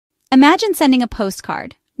Imagine sending a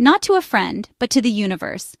postcard, not to a friend, but to the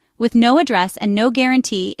universe, with no address and no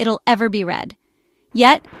guarantee it'll ever be read.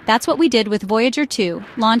 Yet, that's what we did with Voyager 2,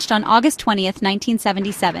 launched on August 20th,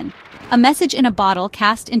 1977. A message in a bottle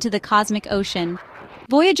cast into the cosmic ocean.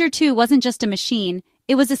 Voyager 2 wasn't just a machine,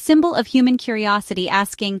 it was a symbol of human curiosity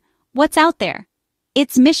asking, what's out there?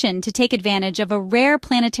 Its mission to take advantage of a rare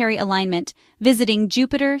planetary alignment, visiting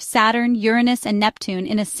Jupiter, Saturn, Uranus, and Neptune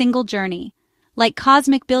in a single journey. Like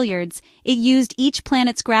cosmic billiards, it used each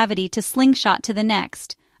planet's gravity to slingshot to the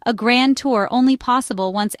next, a grand tour only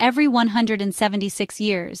possible once every 176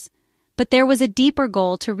 years. But there was a deeper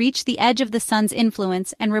goal: to reach the edge of the sun's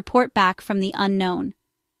influence and report back from the unknown.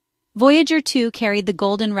 Voyager 2 carried the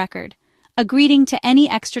golden record, a greeting to any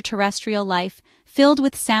extraterrestrial life filled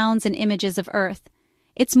with sounds and images of Earth.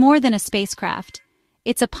 It's more than a spacecraft.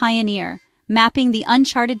 It's a pioneer, mapping the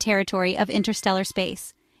uncharted territory of interstellar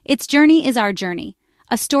space. Its journey is our journey,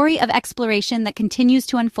 a story of exploration that continues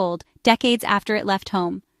to unfold decades after it left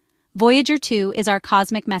home. Voyager 2 is our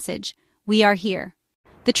cosmic message. We are here.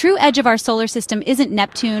 The true edge of our solar system isn't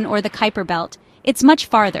Neptune or the Kuiper Belt. It's much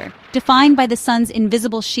farther, defined by the sun's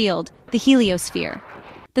invisible shield, the heliosphere.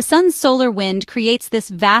 The sun's solar wind creates this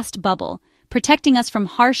vast bubble, protecting us from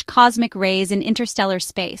harsh cosmic rays in interstellar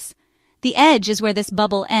space. The edge is where this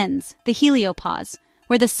bubble ends, the heliopause,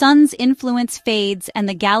 where the sun's influence fades and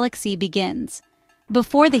the galaxy begins.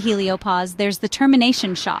 Before the heliopause, there's the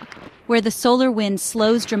termination shock, where the solar wind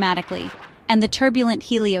slows dramatically, and the turbulent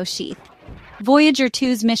heliosheath. Voyager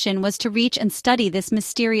 2's mission was to reach and study this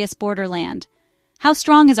mysterious borderland. How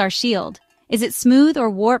strong is our shield? Is it smooth or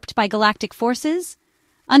warped by galactic forces?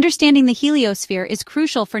 Understanding the heliosphere is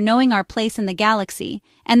crucial for knowing our place in the galaxy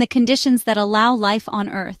and the conditions that allow life on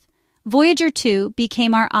Earth. Voyager 2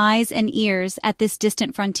 became our eyes and ears at this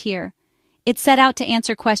distant frontier. It set out to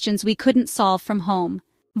answer questions we couldn't solve from home.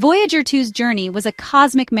 Voyager 2's journey was a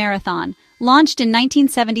cosmic marathon, launched in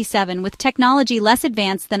 1977 with technology less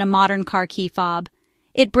advanced than a modern car key fob.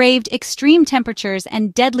 It braved extreme temperatures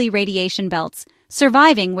and deadly radiation belts,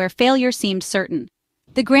 surviving where failure seemed certain.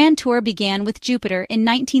 The Grand Tour began with Jupiter in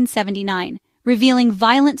 1979, revealing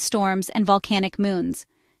violent storms and volcanic moons.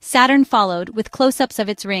 Saturn followed with close-ups of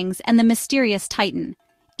its rings and the mysterious Titan.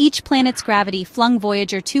 Each planet's gravity flung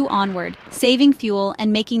Voyager 2 onward, saving fuel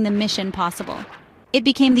and making the mission possible. It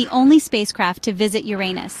became the only spacecraft to visit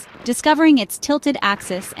Uranus, discovering its tilted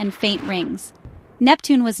axis and faint rings.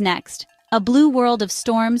 Neptune was next, a blue world of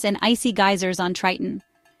storms and icy geysers on Triton.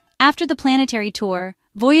 After the planetary tour,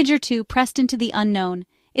 Voyager 2 pressed into the unknown,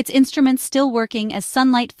 its instruments still working as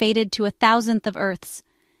sunlight faded to 1,000th of Earth's.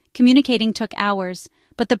 Communicating took hours,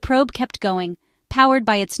 but the probe kept going, powered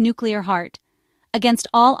by its nuclear heart. Against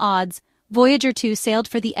all odds, Voyager 2 sailed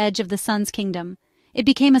for the edge of the sun's kingdom. It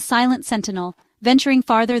became a silent sentinel, venturing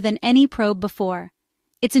farther than any probe before.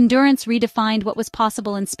 Its endurance redefined what was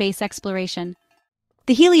possible in space exploration.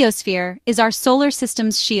 The heliosphere is our solar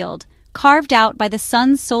system's shield, carved out by the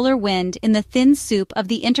sun's solar wind in the thin soup of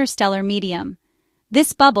the interstellar medium.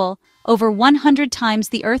 This bubble, over 100 times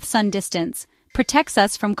the Earth-Sun distance, protects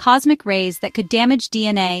us from cosmic rays that could damage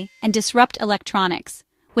DNA and disrupt electronics.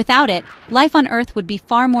 Without it, life on Earth would be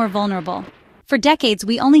far more vulnerable. For decades,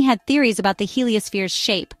 we only had theories about the heliosphere's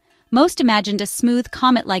shape. Most imagined a smooth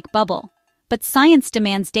comet-like bubble. But science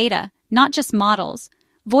demands data, not just models.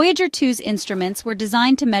 Voyager 2's instruments were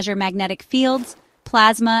designed to measure magnetic fields,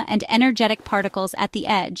 plasma, and energetic particles at the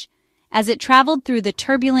edge. As it traveled through the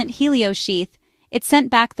turbulent heliosheath, it sent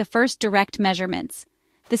back the first direct measurements.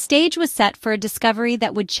 The stage was set for a discovery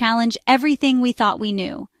that would challenge everything we thought we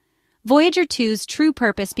knew. Voyager 2's true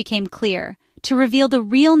purpose became clear: to reveal the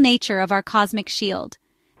real nature of our cosmic shield.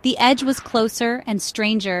 The edge was closer and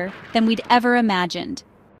stranger than we'd ever imagined.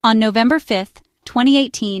 On November 5th,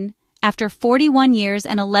 2018, after 41 years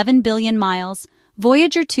and 11 billion miles,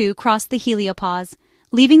 Voyager 2 crossed the heliopause,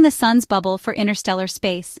 leaving the sun's bubble for interstellar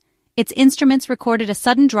space. Its instruments recorded a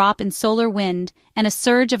sudden drop in solar wind and a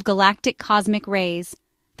surge of galactic cosmic rays.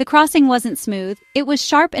 The crossing wasn't smooth, it was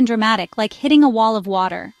sharp and dramatic, like hitting a wall of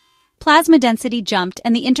water. Plasma density jumped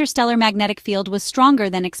and the interstellar magnetic field was stronger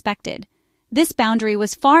than expected. This boundary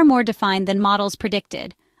was far more defined than models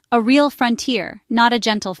predicted. A real frontier, not a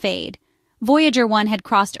gentle fade. Voyager 1 had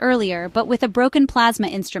crossed earlier, but with a broken plasma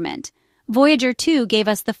instrument. Voyager 2 gave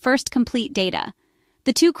us the first complete data.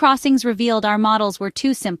 The two crossings revealed our models were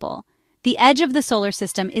too simple. The edge of the solar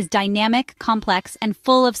system is dynamic, complex, and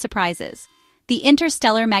full of surprises. The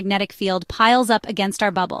interstellar magnetic field piles up against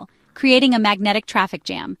our bubble, creating a magnetic traffic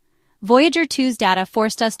jam. Voyager 2's data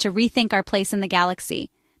forced us to rethink our place in the galaxy.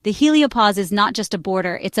 The heliopause is not just a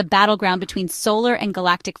border, it's a battleground between solar and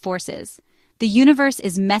galactic forces. the universe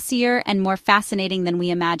is messier and more fascinating than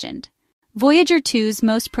we imagined. Voyager 2's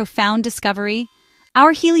most profound discovery?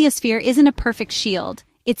 Our heliosphere isn't a perfect shield.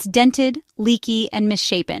 It's dented, leaky, and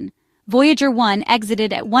misshapen. Voyager 1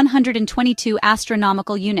 exited at 122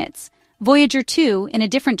 astronomical units. Voyager 2, in a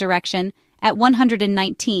different direction, at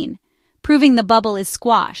 119, proving the bubble is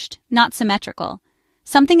squashed, not symmetrical.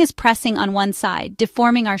 Something is pressing on one side,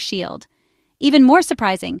 deforming our shield. Even more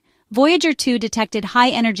surprising, Voyager 2 detected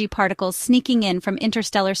high-energy particles sneaking in from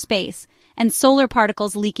interstellar space and solar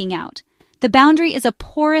particles leaking out. The boundary is a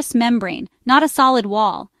porous membrane, not a solid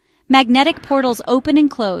wall. Magnetic portals open and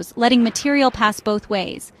close, letting material pass both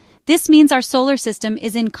ways. This means our solar system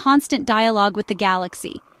is in constant dialogue with the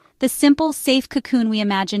galaxy. The simple, safe cocoon we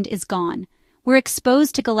imagined is gone. We're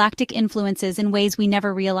exposed to galactic influences in ways we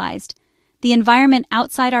never realized. The environment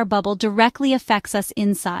outside our bubble directly affects us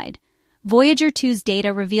inside. Voyager 2's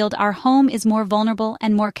data revealed our home is more vulnerable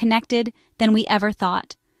and more connected than we ever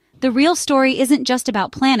thought. The real story isn't just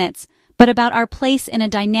about planets, but about our place in a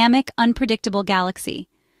dynamic, unpredictable galaxy.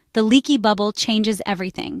 The leaky bubble changes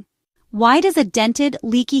everything. Why does a dented,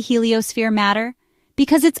 leaky heliosphere matter?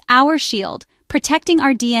 Because it's our shield, protecting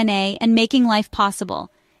our DNA and making life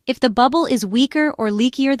possible. If the bubble is weaker or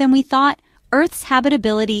leakier than we thought, Earth's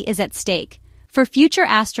habitability is at stake. For future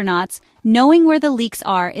astronauts, knowing where the leaks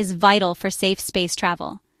are is vital for safe space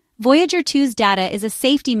travel. Voyager 2's data is a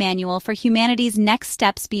safety manual for humanity's next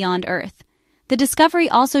steps beyond Earth. The discovery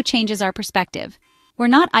also changes our perspective. We're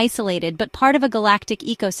not isolated, but part of a galactic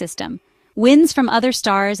ecosystem. Winds from other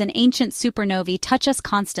stars and ancient supernovae touch us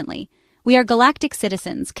constantly. We are galactic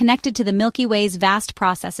citizens, connected to the Milky Way's vast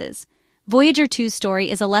processes. Voyager 2's story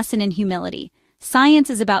is a lesson in humility. Science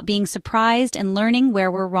is about being surprised and learning where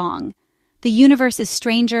we're wrong. The universe is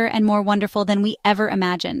stranger and more wonderful than we ever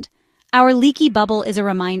imagined. Our leaky bubble is a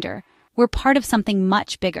reminder. We're part of something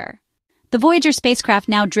much bigger. The Voyager spacecraft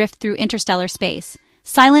now drift through interstellar space,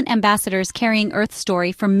 silent ambassadors carrying Earth's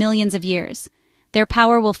story for millions of years. Their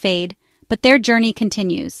power will fade, but their journey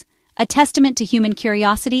continues, a testament to human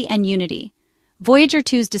curiosity and unity. Voyager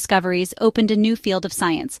 2's discoveries opened a new field of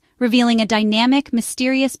science, revealing a dynamic,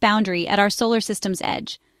 mysterious boundary at our solar system's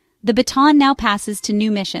edge. The baton now passes to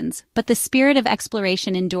new missions, but the spirit of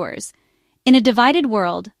exploration endures. In a divided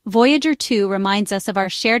world, Voyager 2 reminds us of our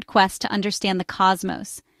shared quest to understand the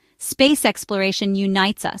cosmos. Space exploration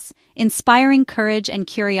unites us, inspiring courage and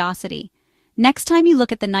curiosity. Next time you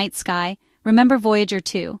look at the night sky, remember Voyager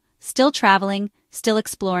 2, still traveling, still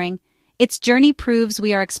exploring. Its journey proves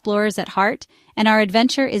we are explorers at heart, and our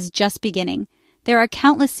adventure is just beginning. There are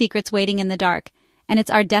countless secrets waiting in the dark, and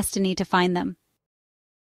it's our destiny to find them.